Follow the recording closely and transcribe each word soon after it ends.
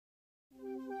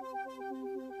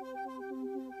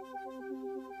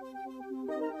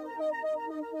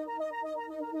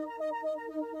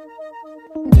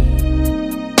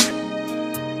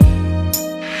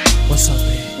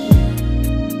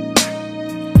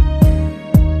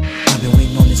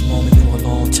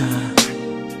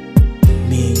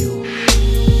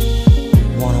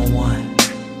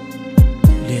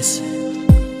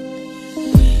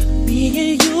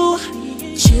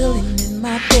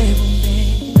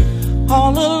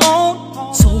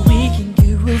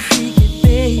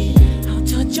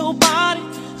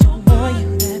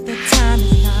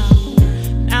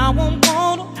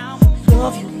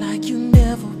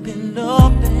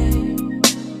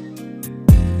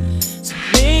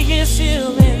miss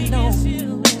you and no.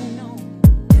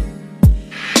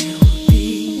 It would be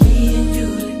me and you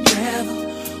together,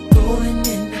 rolling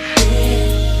in the bed,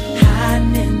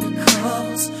 hiding in the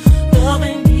covers,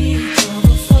 loving each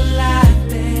other for life,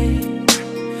 babe.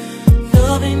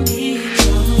 Loving each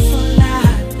other for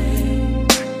life, babe.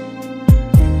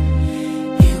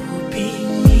 It would be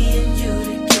me and you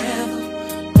together,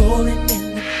 rolling in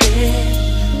the bed,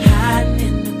 hiding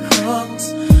in the covers,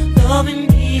 loving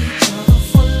each other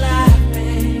for life,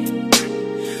 babe.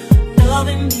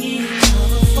 Loving each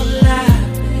other for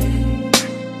life, babe.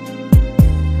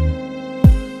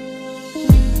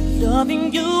 Loving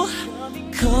you,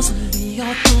 'cause we'll be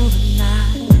all through the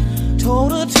night, toe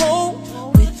to toe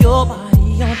with your body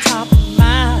on top of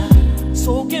mine,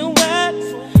 soaking wet,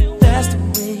 that's the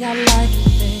way I like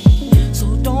it, babe. So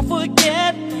don't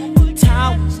forget the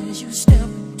towels as you step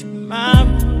into my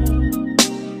room.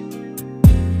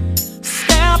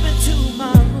 Step into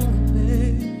my room,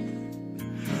 babe.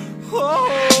 Oh.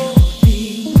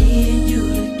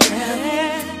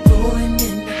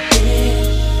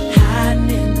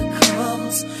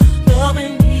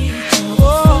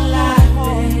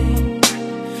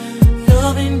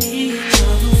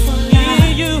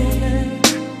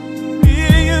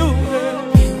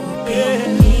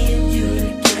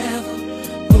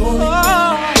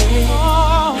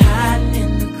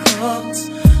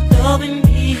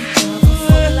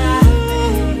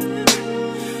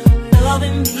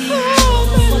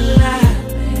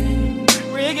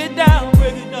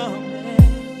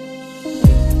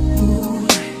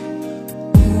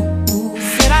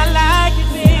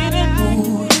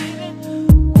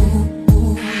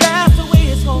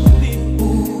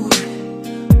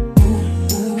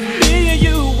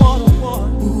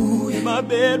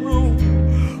 Bedroom,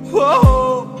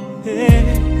 whoa, yeah.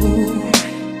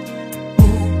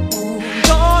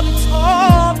 Darling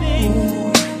told me,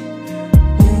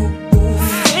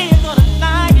 say you're gonna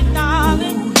like it,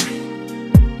 darling.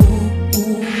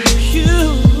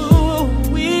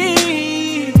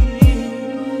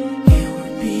 It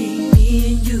would be me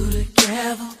and you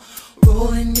together,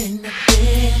 rolling in the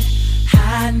bed,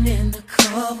 hiding in the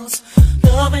covers,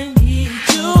 loving each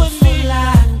other for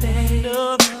life, babe.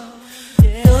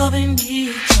 Loving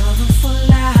each other for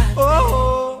life.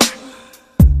 Oh,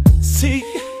 see,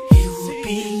 it would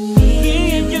be me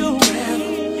and you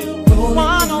rolling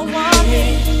one on one,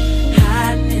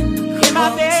 hiding in the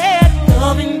bed,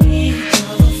 loving each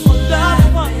other for life,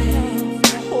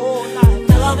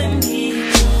 loving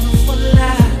each other for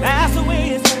life. That's the way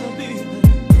it's gonna be.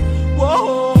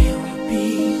 Whoa, it would be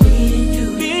me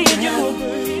and you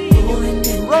rolling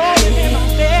in my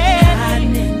bed,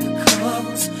 hiding in the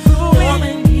covers,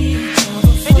 loving.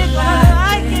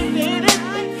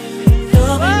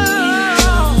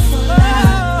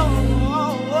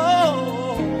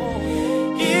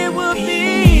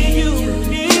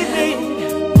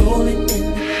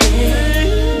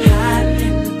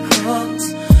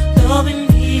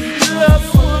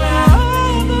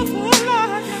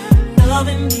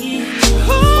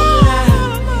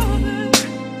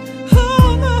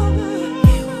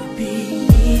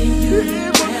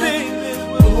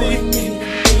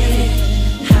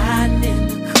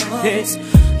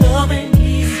 Loving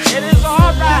each it is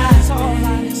alright, it's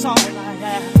alright, it's alright,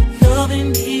 yeah. Loving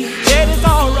each it is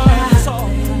alright, it's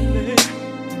alright,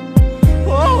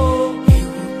 whoa. It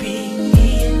would be me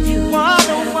and you one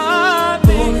on one,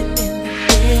 baby.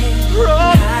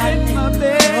 Rolling in my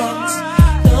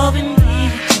bed, loving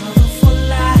each other for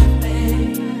life,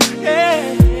 babe. Yeah.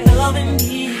 Loving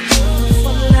each other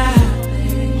for life,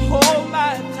 babe. Hold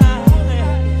my time,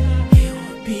 yeah. It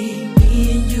would be me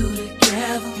and you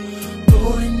together,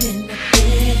 rolling in the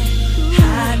bed,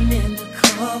 hiding in the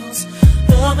covers,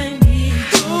 loving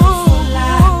each other for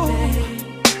life,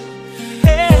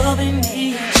 babe. Loving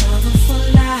each other for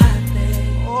life,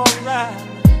 babe. Alright.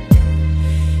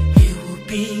 It would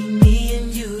be me and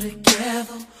you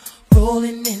together,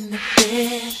 rolling in the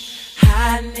bed,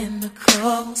 hiding in the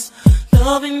covers,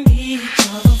 loving each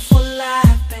other for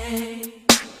life, babe.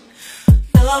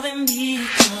 Loving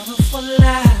each other for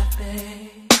life, babe.